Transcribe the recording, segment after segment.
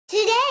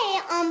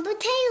get on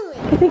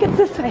Bratayley. I think it's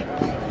this way.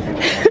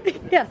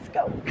 Yes,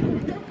 go.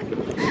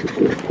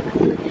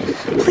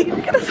 Please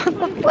get us on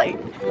the flight.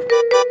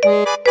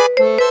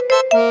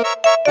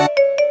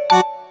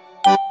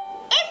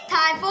 It's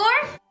time for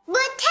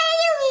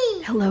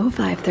Bratayley. Hello,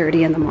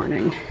 5:30 in the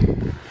morning.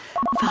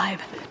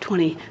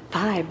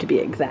 5:25 to be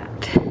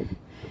exact.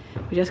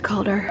 We just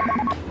called our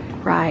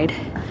ride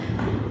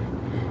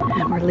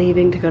and we're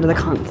leaving to go to the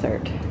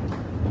concert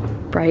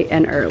bright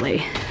and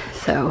early.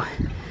 So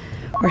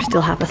we're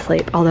still half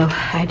asleep, although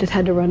I just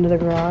had to run to the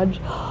garage.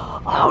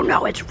 Oh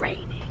no, it's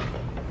raining.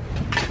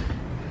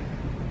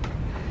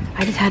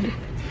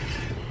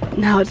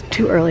 No, it's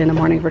too early in the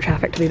morning for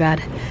traffic to be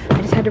bad.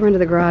 I just had to run to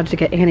the garage to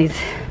get Annie's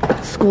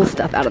school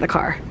stuff out of the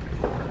car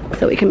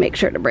so we can make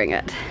sure to bring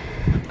it.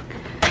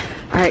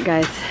 All right,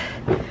 guys,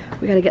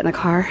 we gotta get in the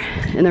car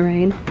in the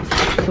rain,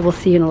 so we'll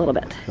see you in a little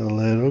bit. A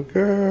little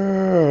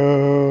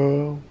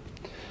girl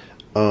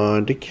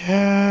on the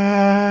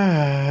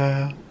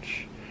couch,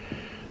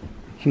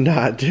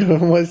 not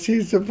doing what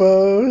she's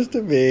supposed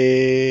to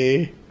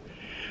be.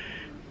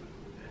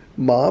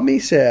 Mommy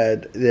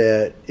said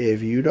that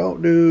if you don't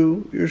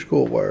do your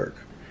schoolwork,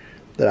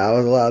 that I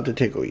was allowed to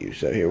tickle you.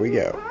 So here we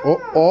go.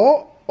 Oh,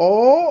 oh,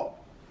 oh,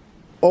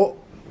 oh,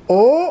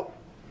 oh.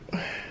 You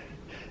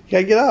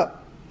gotta get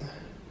up.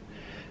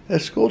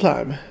 It's school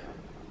time.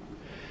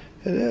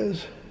 It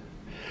is.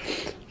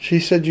 She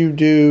said you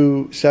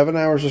do 7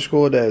 hours of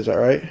school a day. Is that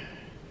right?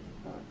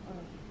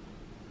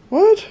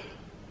 What?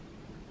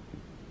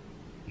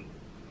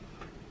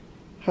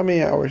 How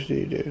many hours do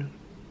you do?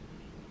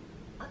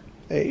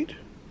 8?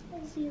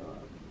 0.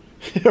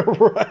 You're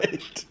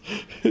right.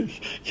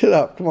 Get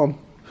up, come on.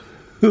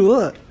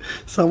 Look,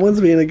 someone's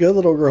being a good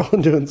little girl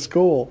and doing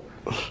school.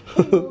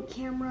 Little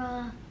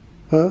camera.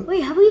 Huh?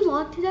 Wait, have we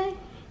vlogged today?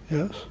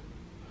 Yes.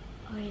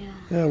 Oh yeah.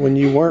 Yeah, when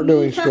you weren't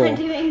doing school.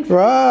 Doing school.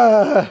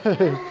 Right.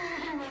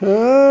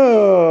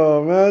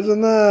 Oh,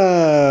 imagine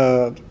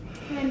that.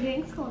 I'm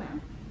doing school now.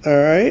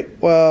 All right.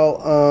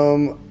 Well,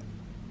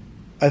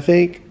 I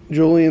think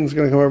Julian's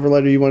gonna come over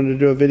later. You wanted to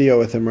do a video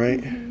with him,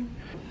 right? Mm-hmm.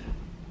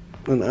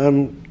 And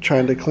I'm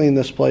trying to clean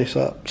this place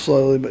up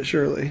slowly but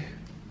surely.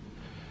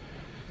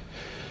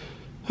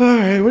 All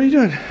right, what are you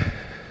doing?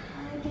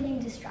 I'm getting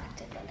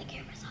distracted when the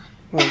camera's on.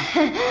 Well,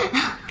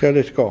 go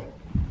to school.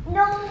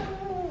 No.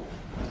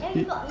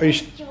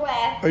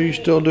 Are you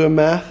still doing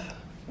math?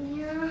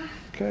 Yeah.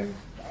 Okay.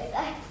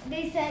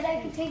 They said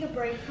I could take a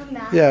break from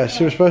math. Yeah,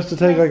 she was supposed to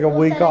take like a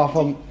week off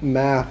of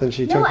math, and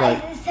she took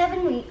like... No,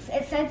 7 weeks.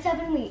 It said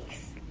 7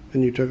 weeks.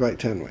 And you took like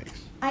 10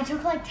 weeks. I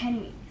took like 10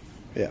 weeks.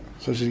 Yeah,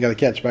 so she's got to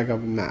catch back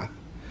up in math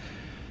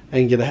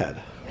and get ahead.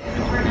 I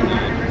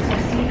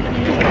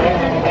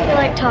feel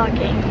like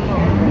talking.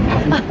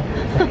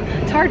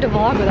 It's hard to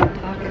vlog without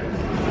talking.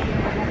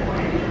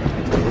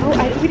 Oh,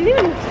 we didn't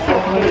even see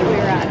what grade we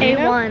were at.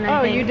 A1, I think.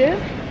 Oh, you did?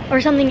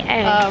 Or something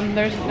A.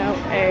 There's no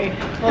A.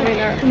 Well, I mean,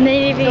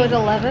 Maybe. It was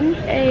 11?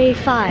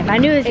 A5. I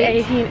knew it was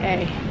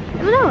 18A.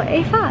 No,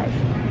 A5.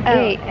 Oh,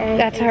 A.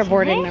 that's our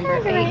boarding number.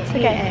 18A.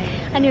 Okay.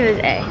 I knew it was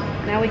A.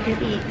 Now we can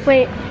eat.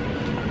 Wait.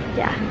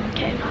 Yeah.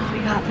 Okay. We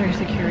got through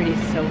security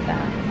so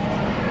fast.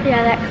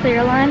 Yeah, that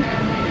clear line.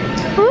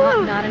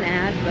 Not an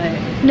ad, but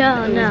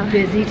No, it was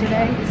busy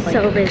today. Like,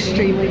 so busy.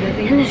 Extremely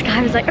busy. And this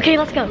guy was like, okay,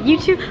 let's go. You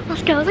two,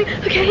 let's go. I was like,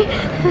 okay.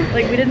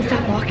 Like, we didn't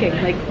stop walking.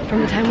 Like,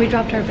 from the time we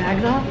dropped our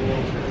bags off,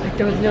 like,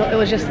 there was no, it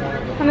was just...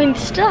 I mean,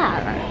 still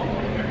out.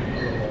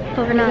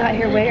 But we're We not. got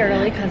here way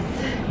early because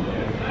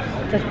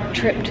the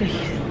trip to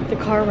the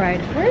car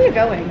ride. Where are you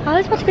going? I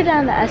was about to go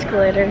down the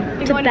escalator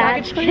You to going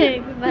Badge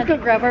King. Let's go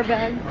grab our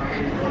bag.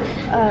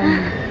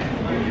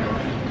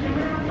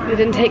 It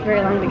didn't take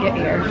very long to get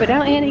here, but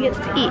now Annie gets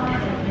to eat.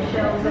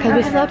 Because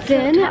we slept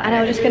in, and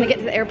I was just gonna get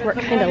to the airport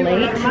kind of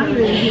late.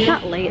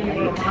 Not late.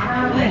 What?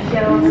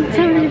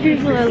 So many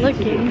people are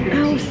looking.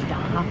 Oh,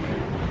 stop.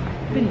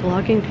 I've been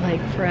vlogging for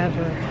like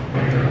forever.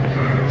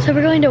 So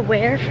we're going to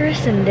where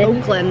first and then?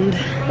 Oakland.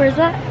 Where's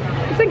that?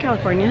 It's in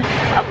California.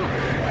 Oh,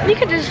 you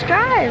could just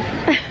drive.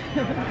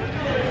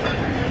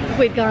 If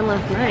we'd gone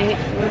last night,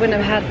 we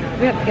wouldn't have had,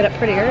 we have to get up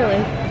pretty early.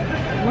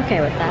 I'm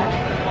okay with that.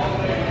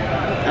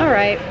 All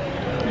right.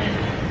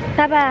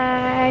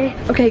 Bye-bye.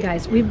 Okay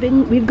guys,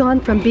 we've gone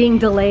from being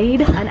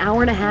delayed an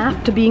hour and a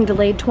half to being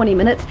delayed 20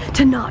 minutes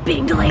to not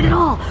being delayed at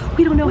all.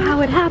 We don't know how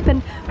it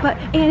happened, but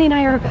Annie and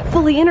I are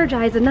fully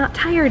energized and not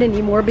tired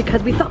anymore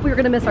because we thought we were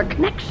gonna miss our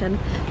connection,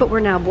 but we're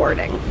now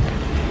boarding.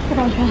 Hold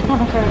on, I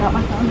forgot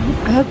my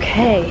phone.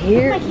 Okay,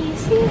 here. Can you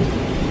see it?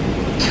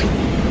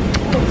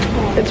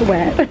 It's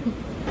wet.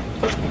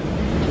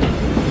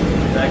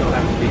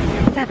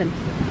 7.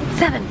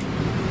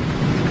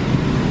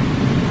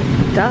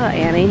 Duh,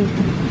 Annie.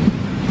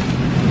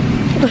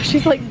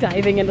 She's like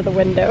diving into the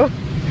window.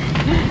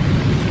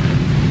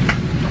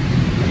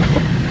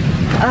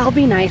 I'll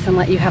be nice and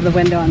let you have the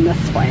window on this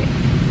flight,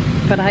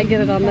 but I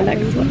get it on the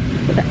next one.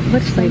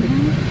 Which lady?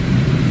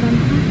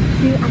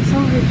 I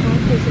saw her talk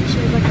because she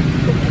was like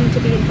looking to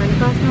be in front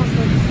of us, and I was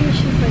like, see,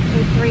 she's like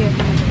K3 or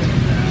something.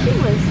 She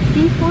was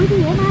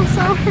B40 and I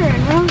saw her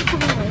and Rose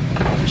coming with.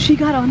 She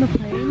got on the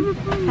plane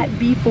at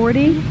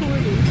B40.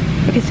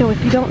 Okay, so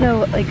if you don't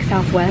know, like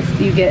Southwest,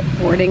 you get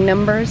boarding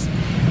numbers,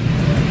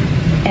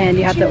 and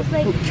you have She to. was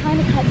like trying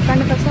to cut in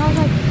front of us, and I was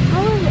like,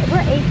 how is it?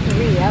 We're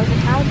A3. I was like,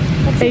 how?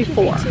 Let's say she's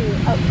A4. A2.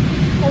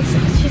 Oh,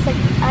 she's like,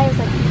 I was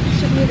like,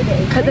 should we either get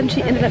A3? But then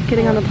she ended up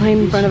getting on the plane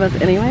in front of us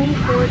anyway.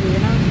 B40,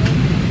 and I was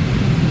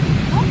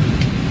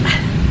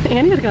like,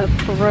 Annie was gonna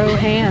throw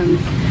hands.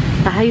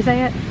 Is that how you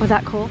say it? Was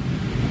that cool?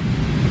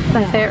 Did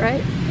I say it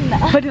right?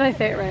 no. But did I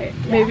say it right?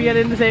 Yeah. Maybe I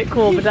didn't say it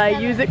cool, but did I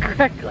use it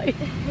correctly?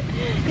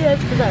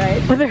 Yes, was that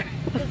right? Was it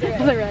right?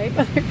 Was I right?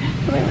 Let's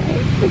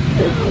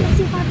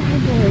see if our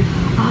bag is.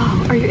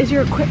 Oh, is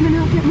your equipment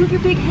out there? Move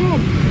your big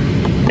head.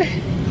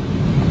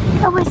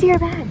 Oh, I see your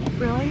bag.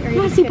 Really? Are Yeah,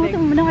 you I just see both of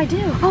kidding? them. No, I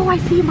do. Oh, I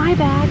see my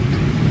bag.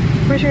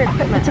 Where's your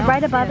equipment? It's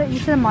right above it. You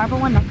see the marble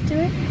one next to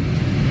it?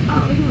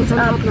 Oh, it's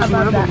up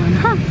above that. One.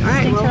 Huh. All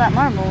right, Stick well, to that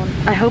marble one.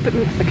 I hope it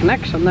makes the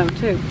connection though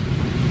too.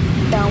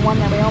 The one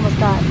that we almost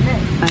got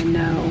missed. I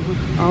know.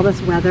 All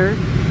this weather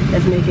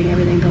is making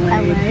everything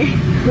delayed.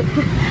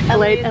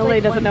 LA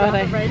doesn't know how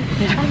to.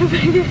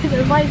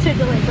 The flights are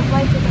delayed. The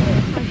flights are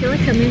delayed. I feel like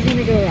something's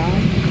gonna go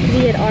wrong.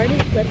 We had already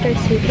flipped our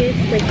suitcase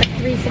like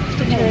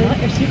 360 No, not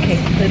your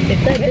suitcase. The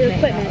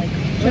equipment.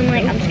 So I'm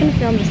like, I'm just gonna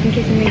film just in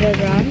case something goes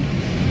wrong.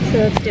 So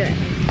let's do it.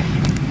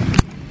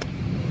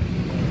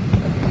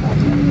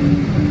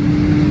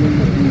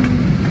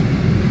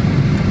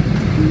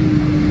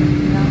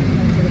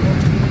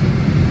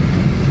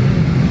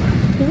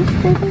 Is this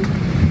creepy?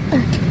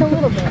 A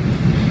little bit.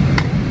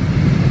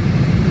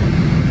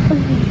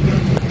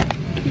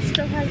 He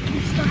still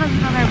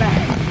hasn't on our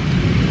bag.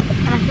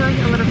 And I feel like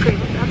a little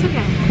creepy. That's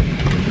okay.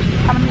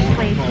 I'm gonna just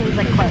wait till he's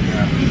like close.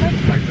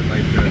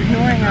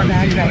 Ignoring our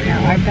bags right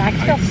now. Our bags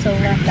feel so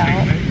left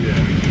out.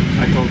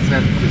 I told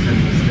Seth to send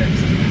me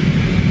text.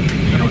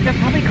 Like they're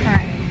probably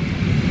crying.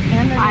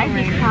 And I'd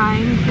be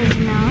crying because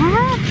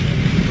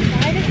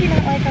Why does he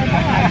not like our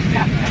bags? he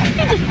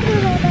just threw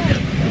it all back.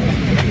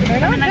 They're I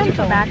not mean, I just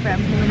feel gentle. bad for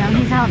him. You know,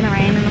 he's out in the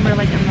rain and we're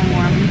like in the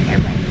warm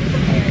airplane.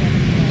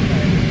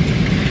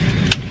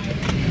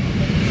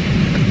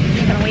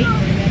 You gonna wait?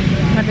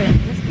 I'm gonna do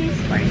this piece,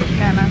 or are you just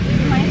gonna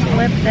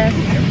flip this?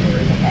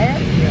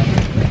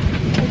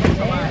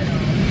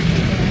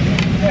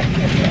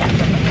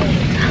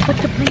 Look,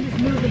 the plane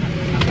is moving.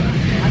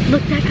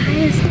 Look, that guy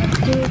is,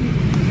 dude.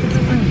 It's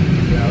funny.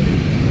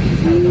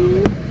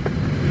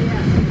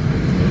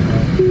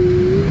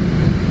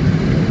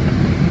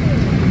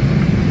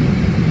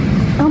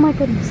 Oh my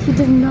goodness, he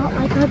does not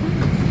like our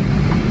bags.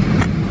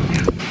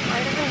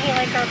 Why doesn't he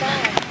like our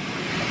bag?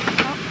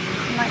 Oh,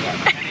 not yet.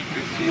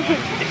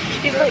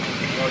 He's like,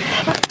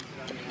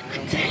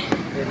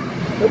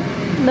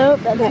 Nope,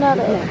 that's not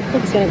it.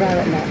 it's gonna grab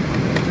it now.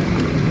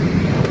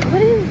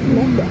 What is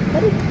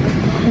method?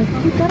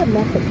 You've got a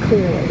method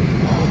clearly.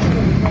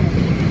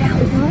 Now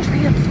it's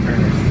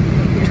transfers.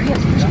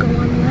 Transfers go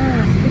on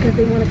last because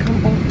they want to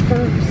come off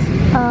first.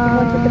 The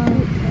ones with the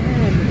pink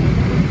tag.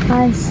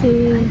 I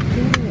see. I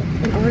get it.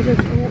 And ours are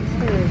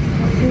transfers.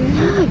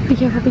 Be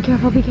careful, be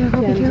careful, be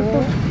careful, be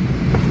careful.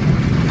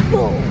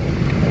 Oh,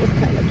 it was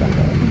kind of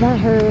gentle. That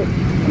hurt.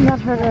 That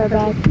hurt our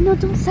bag. No,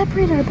 don't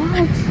separate our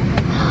bags.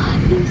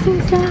 You're so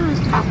sad.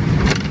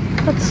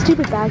 That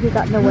stupid bag you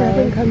got in the way.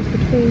 Nothing comes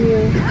between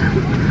you.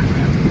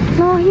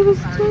 No, he was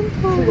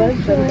gentle. He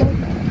was gentle.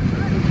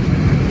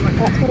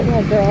 That's what it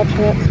was. They're all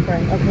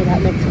transferring. Okay,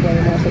 that makes way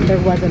more sense. There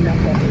was a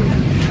method.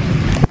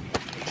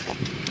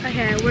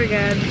 Okay, we're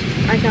good.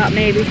 I thought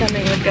maybe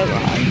something would go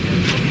wrong.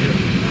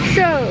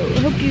 So,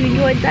 hope you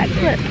enjoyed that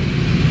clip.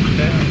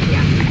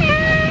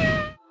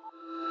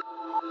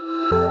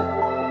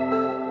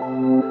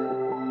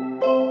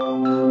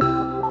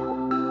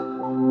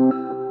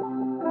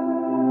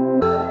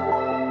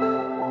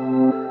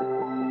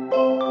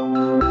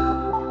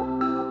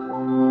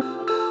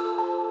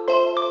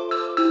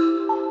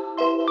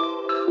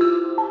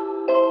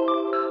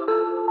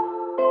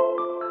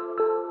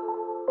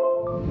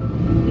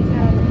 We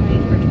sat on the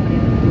plane for 20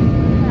 minutes.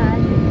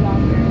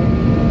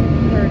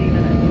 30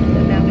 minutes,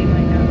 and now we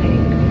might not make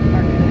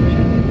our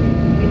connection.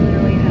 We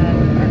literally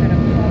are gonna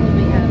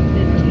probably have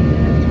 15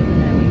 minutes from the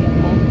time we get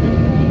off this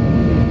plane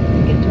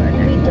to get to our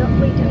next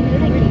We don't know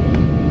the game.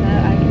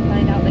 I can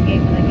find out the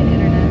gate when I get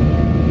internet.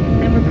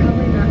 And we're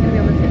probably not gonna be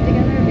able to sit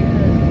together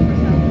because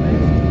we're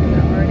Southwest.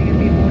 We're already gonna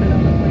be boarded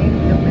on the plane.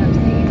 We don't have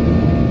seats.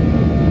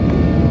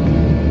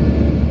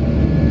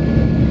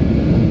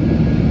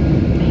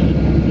 I hate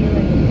that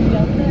feeling.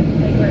 Don't it?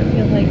 Like where it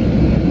feels like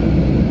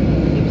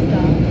you've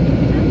stopped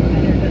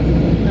and you're just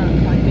not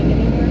climbing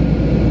anymore.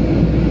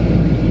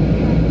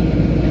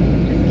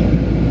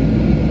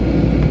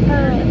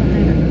 Alright.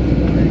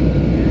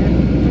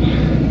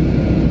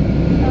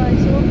 Alright,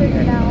 so we'll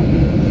figure it out.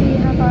 See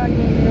how far our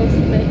game is.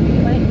 But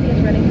you might see us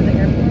running to the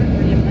airport,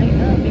 or you might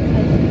not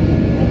because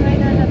we might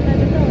not have time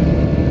to film.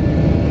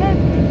 Okay,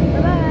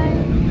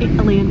 bye-bye. It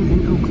landed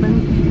in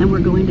Oakland, and we're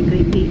going to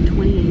gate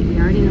 28. We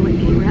already know what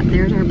gate we're at.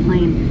 There's our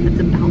plane that's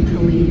about to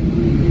leave.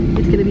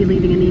 It's going to be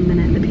leaving any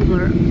minute. The people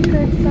are,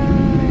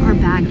 Goodbye. our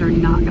bags are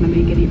not going to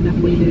make it even if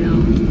we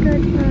do.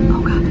 Goodbye. Oh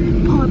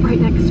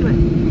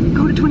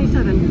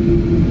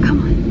 27. Come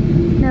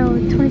on. No,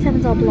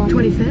 27's all blocked.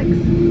 26?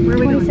 Where are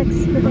we 26.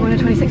 going? We're going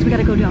to 26. We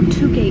gotta go down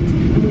 2 gates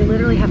and we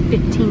literally have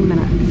 15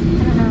 minutes. I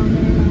don't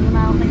know.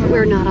 I don't think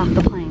We're not off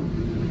the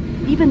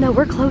plane. Even though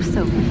we're close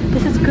though.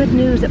 This is good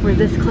news that we're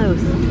this close.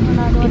 we're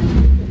not going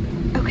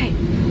to. Okay.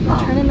 We're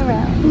turning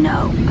around.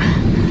 No.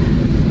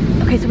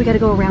 Okay, so we gotta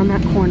go around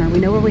that corner. We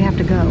know where we have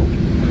to go.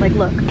 Like,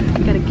 look,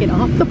 we gotta get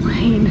off the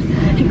plane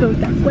and go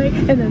that way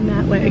and then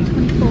that way.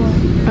 24.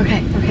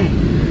 Okay, okay.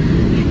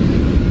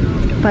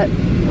 But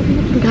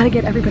we gotta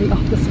get everybody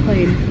off this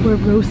plane. We're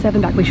row 7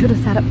 back. We should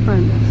have sat up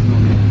front.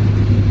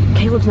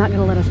 Caleb's not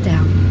gonna let us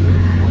down.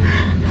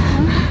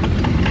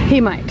 He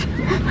might.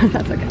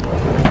 That's okay.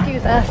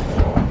 Excuse us.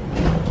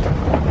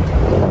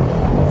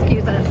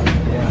 Excuse us.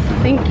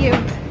 Thank you.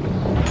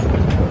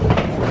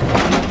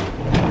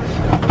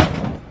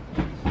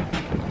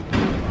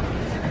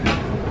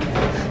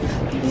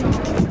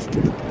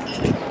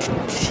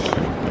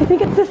 I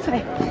think it's this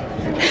way.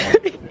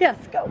 Yes,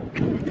 go.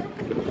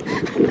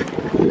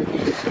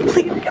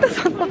 Please get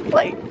us on the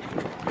plane.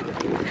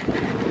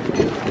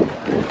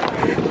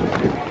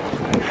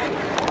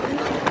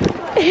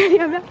 Annie,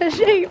 I'm out of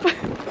shape.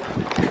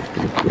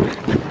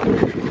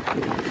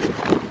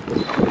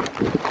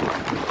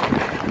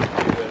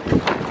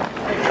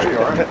 There you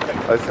are.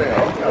 I say,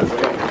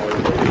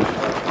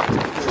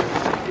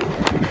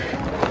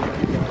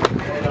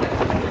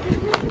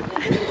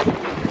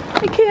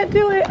 I can't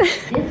do it.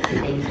 This is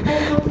a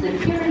special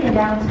security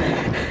announcement.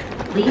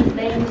 Please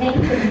maintain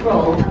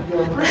control of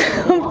your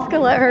personal I'm just gonna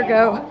let her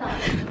go.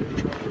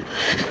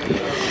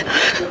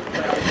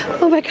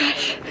 Oh my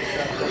gosh.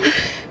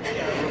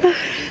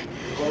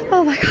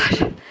 Oh my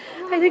gosh.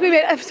 I think we made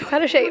it. I'm so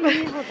out of shape.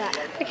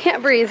 I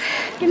can't breathe.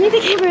 Give me the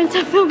camera and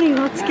stop filming.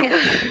 Let's go.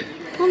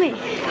 Film me.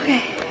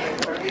 Okay.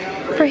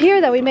 We're here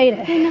though, we made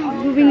it. I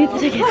know. We need the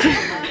tickets.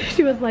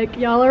 She was like,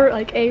 y'all are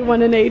like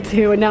A1 and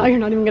A2 and now you're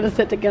not even gonna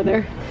sit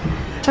together.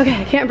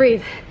 Okay, I can't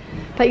breathe.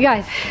 But you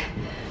guys,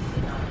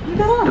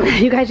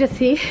 you guys just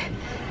see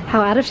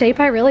how out of shape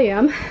I really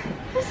am.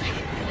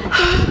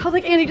 I was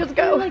like, Annie, just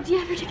go. Like, do you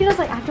have your ticket? I was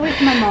like, I have to wait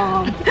for my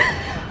mom.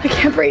 I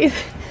can't breathe.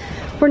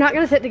 We're not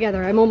gonna sit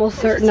together. I'm almost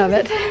certain of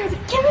it. I was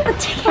like, give me the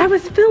ticket. I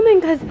was filming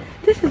because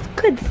this is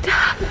good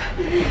stuff.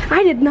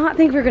 I did not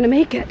think we were gonna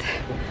make it.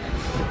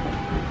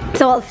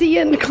 So I'll see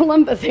you in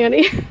Columbus,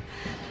 Annie.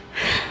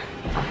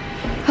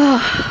 Oh,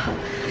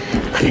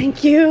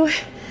 thank you.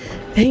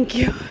 Thank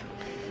you.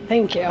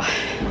 Thank you.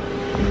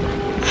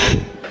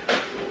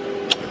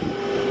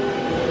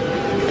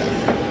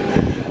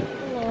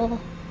 Hello.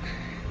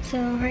 So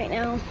right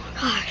now,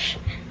 gosh,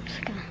 I'm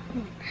just gonna,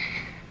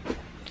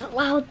 it's a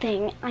loud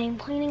thing. I am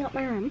cleaning up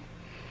my room,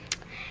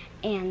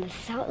 and this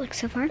is how it looks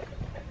so far.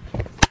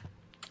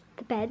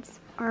 The beds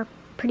are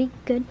pretty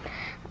good.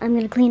 I'm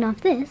gonna clean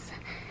off this,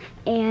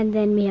 and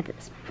then we have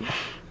this.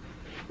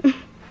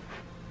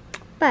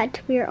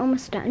 But we are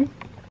almost done.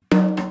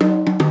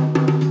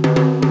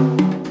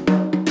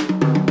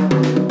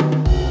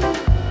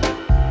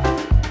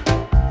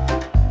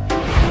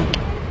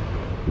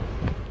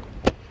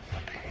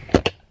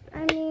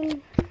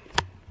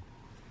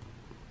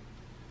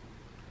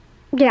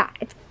 Yeah,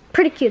 it's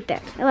pretty cute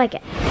there. I like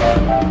it.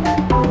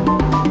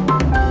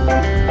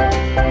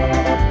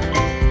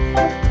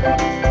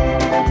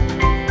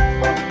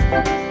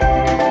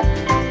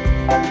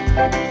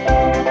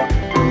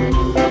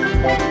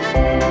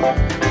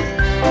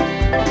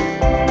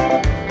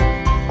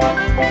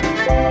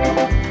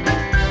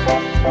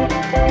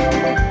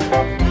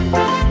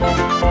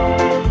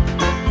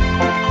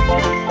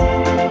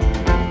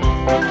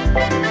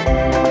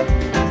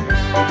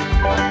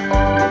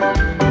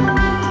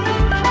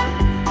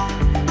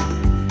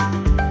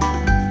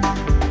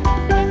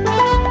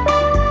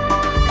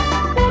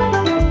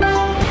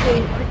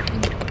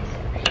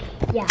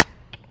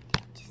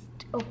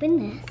 Open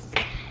this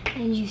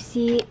and you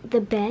see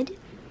the beds.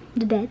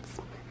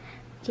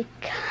 You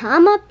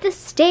come up the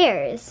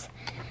stairs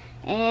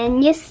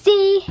and you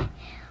see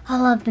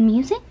all of the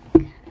music.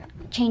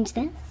 Change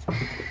this.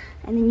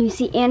 And then you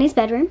see Annie's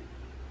bedroom.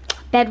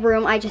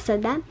 I just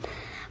said that.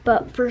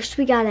 But first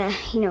we gotta,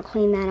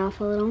 clean that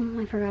off a little.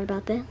 I forgot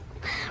about this.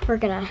 We're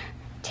gonna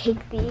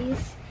take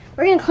these.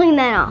 We're gonna clean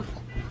that off.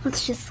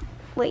 Let's just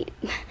wait.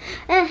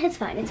 It's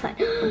fine, it's fine.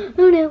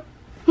 Oh no.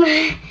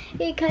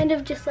 It kind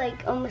of just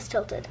like almost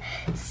tilted.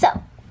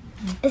 So,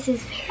 this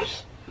is very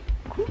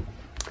cool.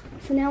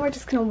 So now we're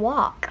just gonna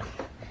walk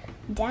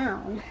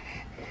down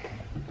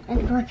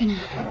and we're gonna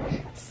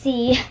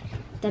see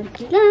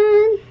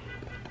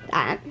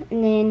that,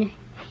 and then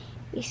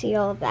we see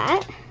all of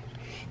that.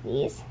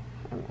 These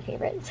are my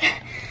favorites.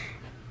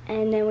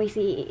 And then we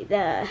see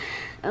the,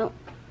 oh,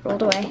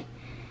 rolled away.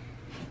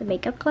 The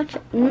makeup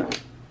collection.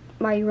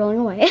 Why are you rolling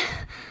away?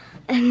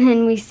 And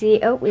then we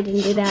see, oh, we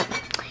didn't do that.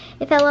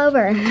 It fell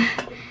over.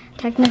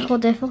 Technical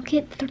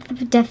difficulties,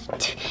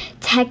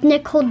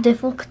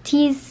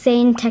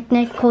 saying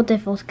technical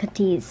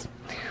difficulties.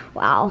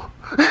 Wow.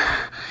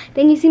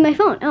 Then you see my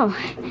phone. Oh,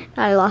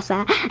 thought I lost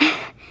that.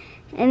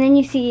 And then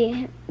you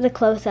see the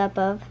close-up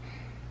of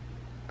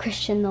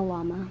Christian the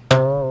llama.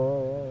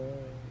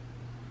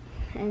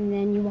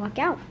 walk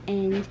out.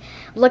 And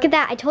look at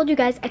that. I told you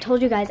guys I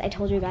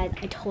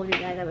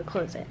would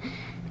close it.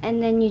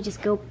 And then you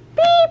just go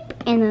beep,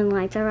 and then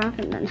lights are off,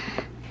 and then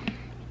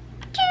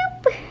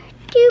doop,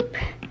 doop.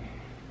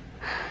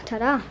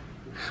 Ta-da.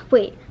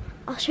 Wait,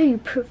 I'll show you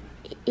proof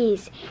it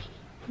is.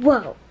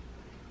 Whoa.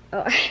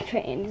 Oh, I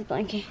put Andy's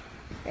blanket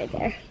right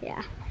there.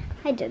 Yeah,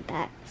 I did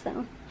that,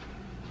 so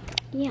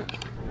yeah.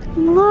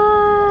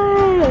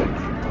 Look!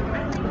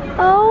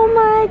 Oh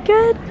my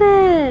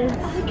goodness!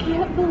 I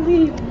can't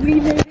believe we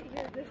made it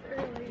here this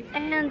early.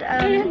 And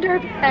our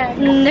bags.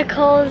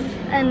 Nicole's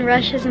and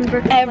Rush's and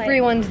Brooke's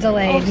Everyone's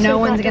delayed. No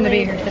one's gonna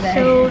be here today.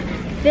 So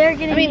they're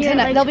getting here at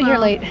like they'll be here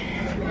 12. late.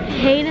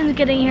 Hayden's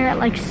getting here at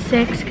like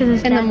 6 because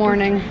his In the dad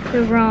morning. booked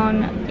the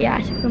wrong. Yeah,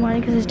 6 in the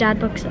morning because his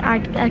dad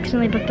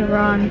accidentally booked the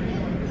wrong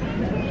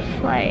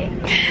flight.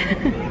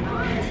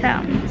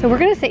 So we're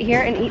gonna sit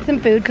here and eat some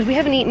food because we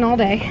haven't eaten all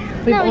day.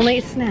 We've No,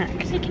 only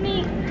snacked. We can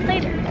eat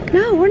later.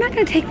 No, we're not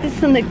gonna take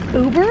this in the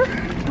Uber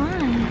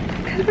Why?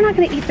 because we're not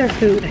gonna eat their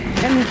food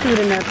and the food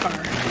in their car. I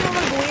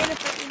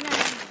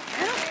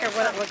don't care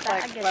what it looks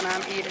like when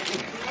I'm eating.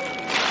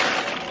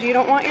 You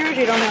don't want yours?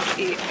 You don't have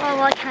to eat.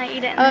 Well, can I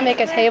eat it? I'm gonna make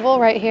a table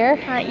right here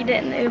Can I eat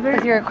it in the Uber?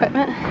 with your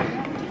equipment.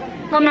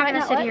 Well, I'm not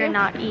gonna sit here and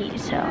not eat.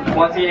 So.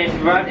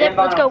 Yep,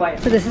 let's go.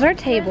 So this is our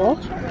table.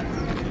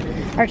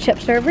 Our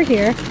chips are over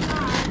here.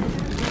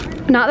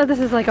 Not that this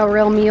is like a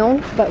real meal,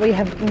 but we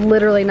have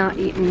literally not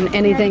eaten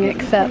anything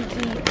except.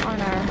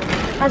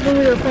 That's when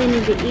we were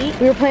planning to eat.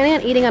 We were planning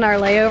on eating on our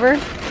layover.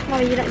 No,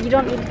 you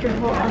don't need your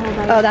whole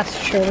bag. Oh,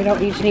 that's true. We don't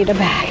each need a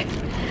bag.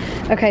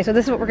 Okay, so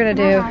this is what we're gonna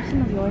do.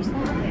 Some of yours,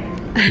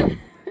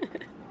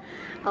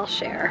 I'll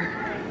share.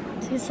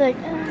 She's like,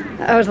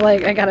 I was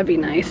like, I gotta be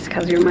nice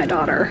because you're my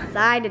daughter.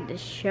 excited to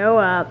show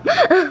up.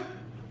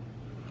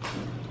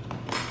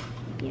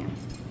 Yeah.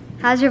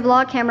 How's your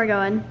vlog camera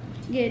going?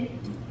 Good.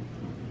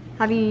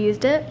 Have you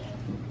used it?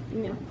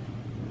 No.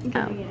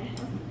 Oh.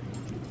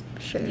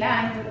 Sure.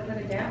 Yeah, I'm gonna put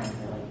it down for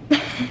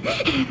like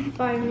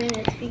 5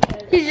 minutes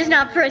because he's just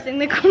not pressing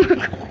the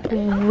camera.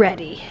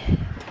 Ready.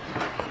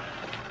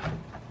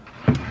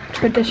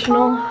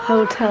 Traditional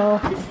hotel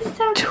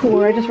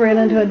tour. I just ran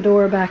into a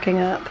door backing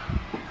up.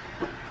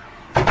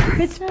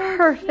 It's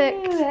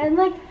perfect. And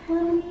like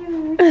little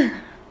mirrors.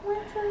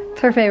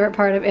 It's her favorite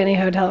part of any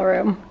hotel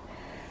room.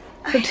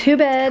 So 2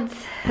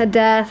 beds, a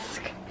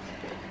desk,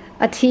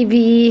 a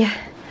TV.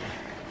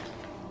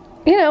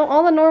 You know,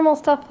 all the normal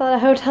stuff that a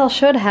hotel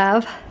should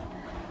have.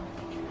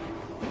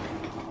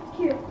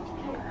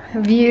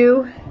 A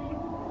view.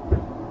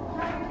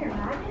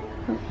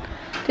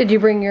 Did you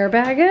bring your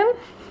bag in?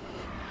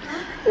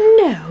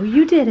 No,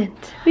 you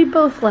didn't. We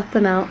both left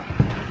them out.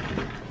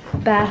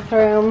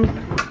 Bathroom.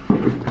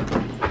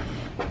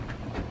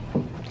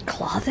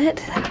 Closet?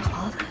 Is that a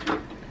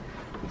closet?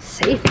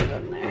 Safe is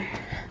in there.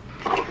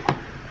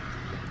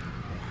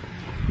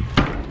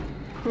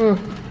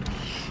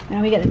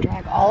 Now we gotta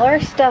drag all our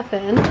stuff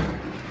in.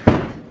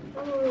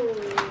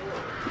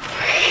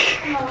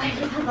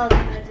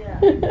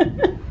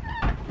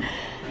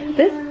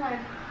 This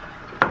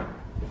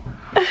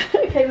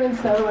came in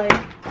so like,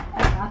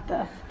 I got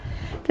this.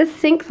 This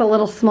sink's a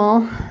little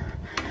small.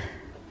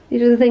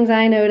 These are the things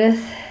I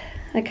notice.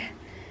 Like,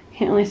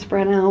 can't really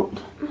spread out.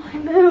 I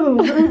know.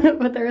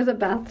 But there is a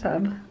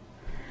bathtub.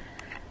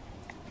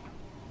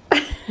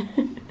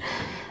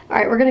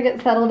 Alright, we're gonna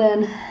get settled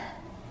in.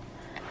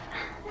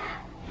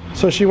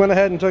 So she went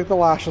ahead and took the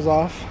lashes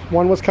off.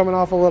 One was coming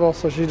off a little,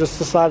 so she just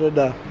decided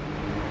to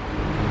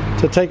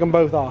take them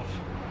both off.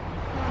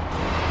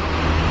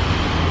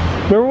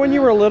 Remember when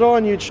you were little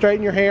and you'd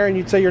straighten your hair and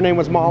you'd say your name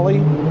was Molly?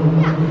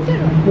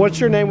 Yeah, What's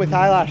your name with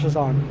eyelashes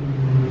on?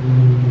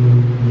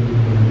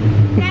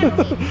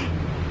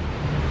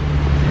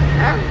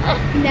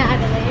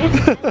 Natalie.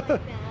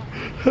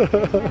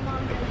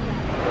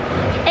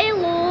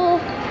 Hello.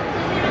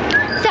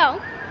 So,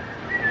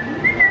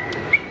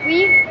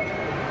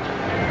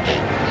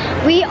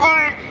 we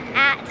are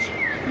at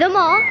the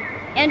mall,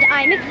 and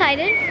I'm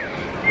excited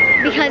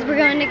because we're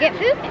going to get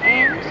food,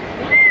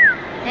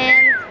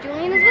 and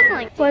Julian is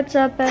whistling. What's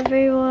up,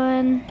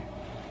 everyone?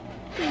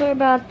 We're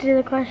about to do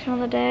the question of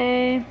the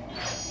day.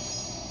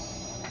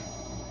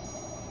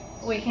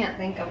 We can't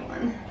think of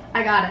one.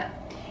 I got it.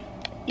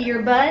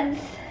 Earbuds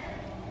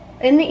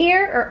in the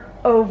ear or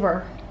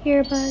over?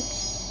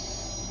 Earbuds.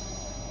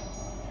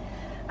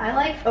 I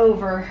like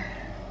over,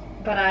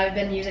 but I've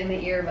been using the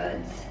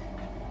earbuds.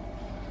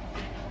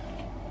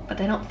 But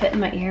they don't fit in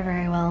my ear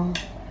very well.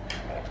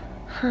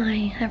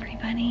 Hi,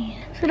 everybody.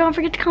 So don't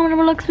forget to comment on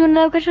what the question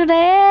of the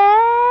day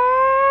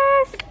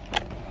is.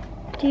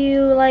 Do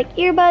you like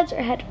earbuds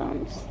or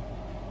headphones?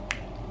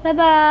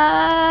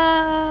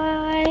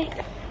 Bye-bye.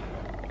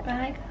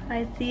 Bye,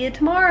 guys. See you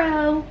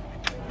tomorrow.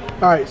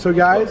 Alright, so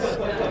guys,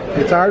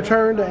 it's our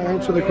turn to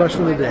answer the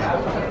question of the day.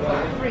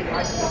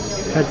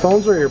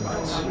 Headphones or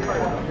earbuds?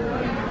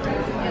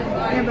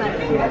 Earbuds.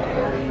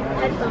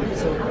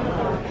 Headphones.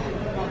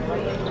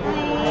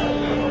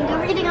 And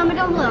don't forget to comment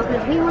down below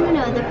because we want to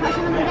know the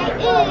question of the day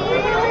is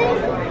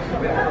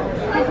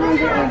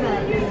headphones or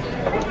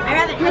earbuds. I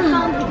rather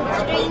headphones because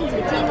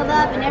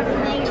up and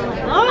everything. You're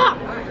like,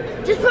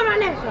 oh, just put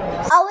on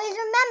everything. Always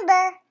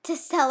remember to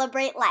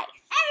celebrate life.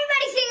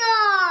 Everybody sing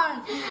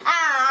along.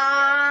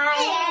 I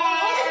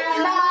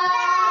am a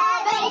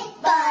baked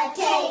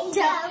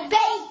potato,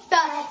 baked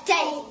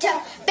potato,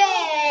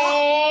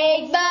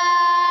 baked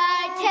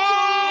potato.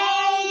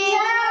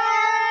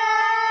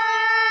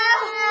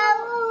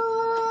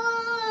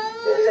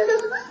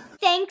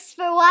 Thanks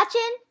for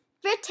watching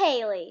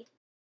Bratayley.